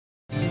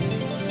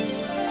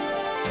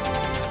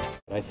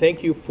I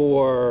thank you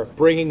for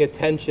bringing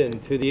attention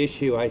to the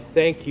issue. I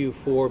thank you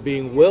for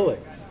being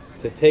willing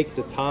to take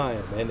the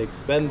time and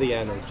expend the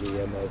energy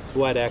and the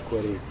sweat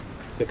equity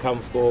to come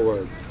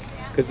forward.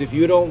 Because if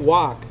you don't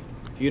walk,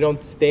 if you don't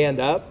stand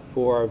up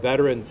for our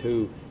veterans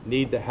who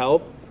need the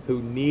help,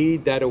 who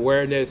need that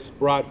awareness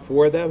brought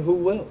for them, who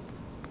will?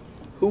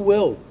 Who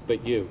will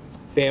but you?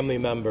 Family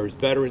members,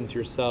 veterans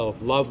yourself,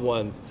 loved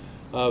ones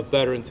of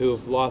veterans who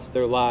have lost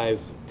their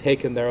lives,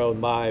 taken their own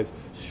lives,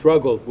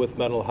 struggled with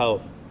mental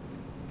health.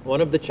 One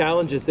of the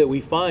challenges that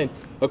we find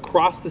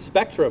across the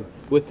spectrum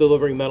with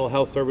delivering mental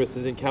health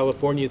services in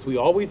California is we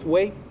always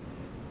wait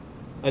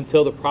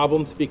until the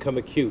problems become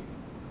acute.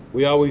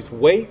 We always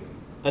wait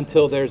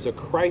until there's a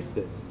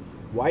crisis.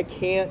 Why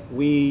can't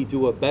we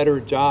do a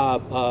better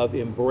job of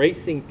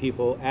embracing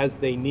people as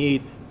they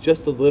need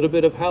just a little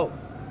bit of help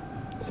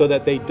so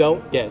that they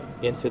don't get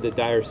into the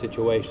dire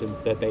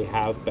situations that they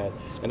have been?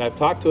 And I've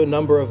talked to a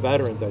number of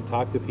veterans. I've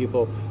talked to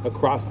people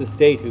across the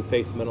state who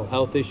face mental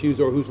health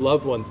issues or whose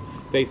loved ones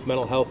face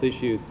mental health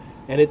issues,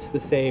 and it's the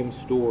same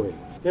story.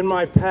 In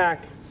my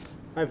pack,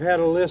 I've had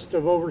a list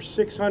of over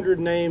 600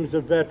 names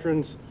of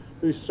veterans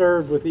who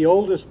served, with the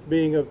oldest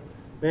being a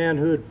man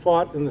who had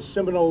fought in the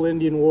Seminole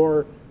Indian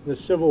War, the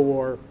Civil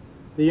War,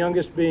 the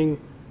youngest being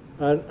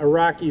an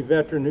Iraqi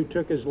veteran who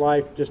took his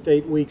life just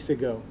 8 weeks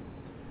ago.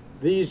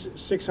 These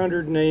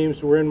 600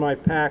 names were in my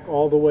pack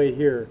all the way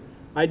here.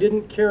 I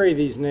didn't carry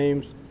these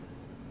names.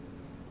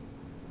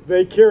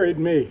 They carried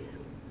me.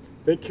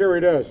 They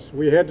carried us.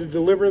 We had to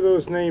deliver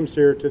those names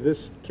here to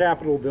this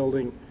Capitol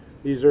building.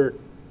 These are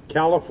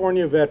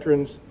California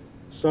veterans,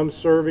 some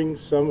serving,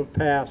 some have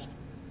passed.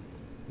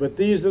 But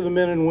these are the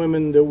men and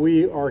women that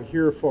we are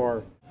here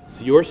for.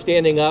 So you're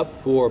standing up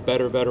for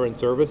better veteran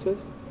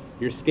services.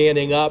 You're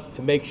standing up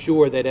to make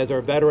sure that as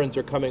our veterans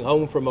are coming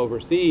home from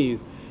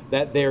overseas,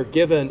 that they're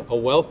given a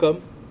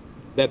welcome,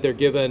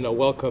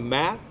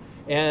 mat,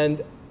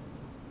 and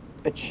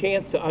a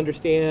chance to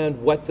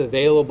understand what's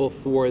available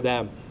for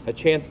them, a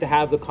chance to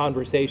have the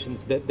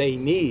conversations that they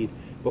need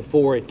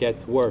before it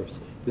gets worse.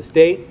 The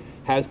state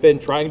has been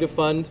trying to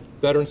fund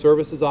veteran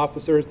services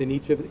officers in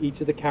each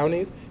of the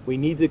counties. We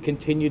need to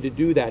continue to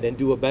do that and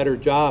do a better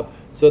job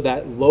so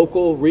that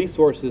local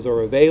resources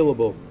are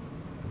available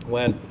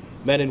when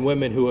men and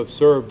women who have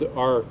served in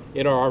our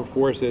armed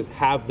forces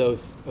have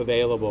those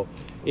available.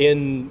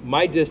 In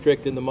my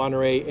district, in the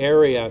Monterey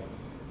area,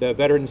 the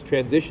Veterans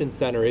Transition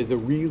Center is a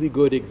really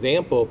good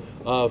example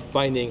of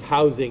finding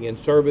housing and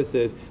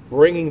services,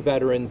 bringing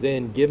veterans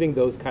in, giving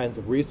those kinds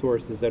of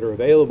resources that are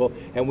available,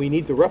 and we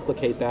need to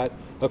replicate that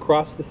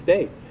across the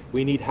state.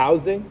 We need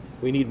housing,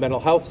 we need mental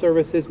health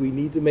services, we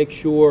need to make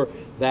sure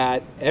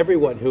that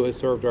everyone who has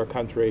served our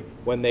country,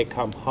 when they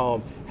come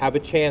home, have a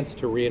chance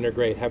to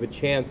reintegrate, have a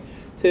chance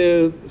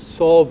to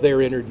solve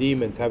their inner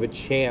demons, have a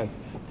chance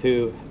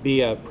to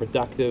be a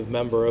productive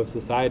member of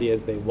society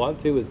as they want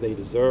to, as they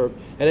deserve,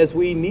 and as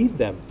we need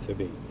them to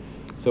be.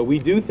 So we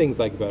do things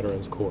like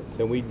veterans courts,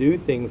 and we do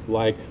things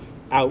like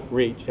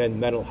outreach and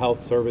mental health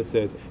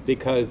services,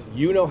 because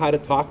you know how to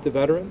talk to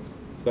veterans,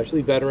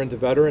 especially veteran to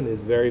veteran, is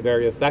very,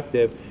 very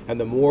effective. And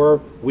the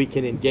more we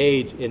can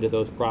engage into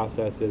those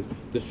processes,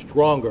 the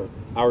stronger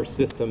our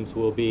systems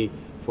will be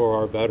for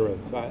our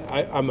veterans.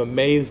 I'm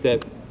amazed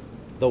at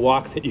the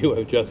walk that you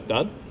have just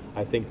done.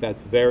 I think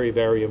that's very,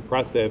 very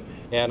impressive.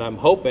 And I'm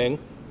hoping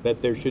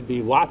that there should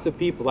be lots of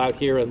people out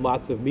here and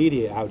lots of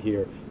media out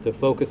here to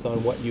focus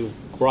on what you've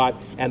brought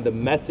and the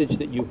message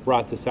that you've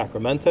brought to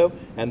Sacramento,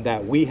 and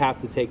that we have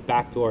to take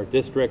back to our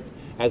districts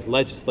as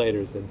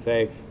legislators and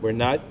say, we're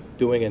not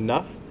doing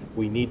enough,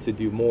 we need to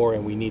do more,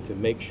 and we need to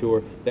make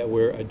sure that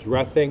we're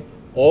addressing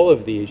all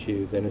of the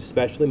issues, and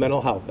especially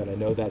mental health, and I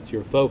know that's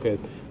your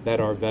focus,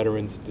 that our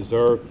veterans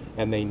deserve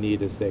and they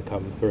need as they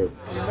come through.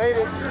 You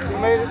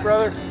made it,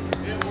 brother.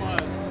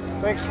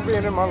 Thanks for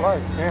being in my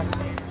life,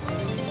 man.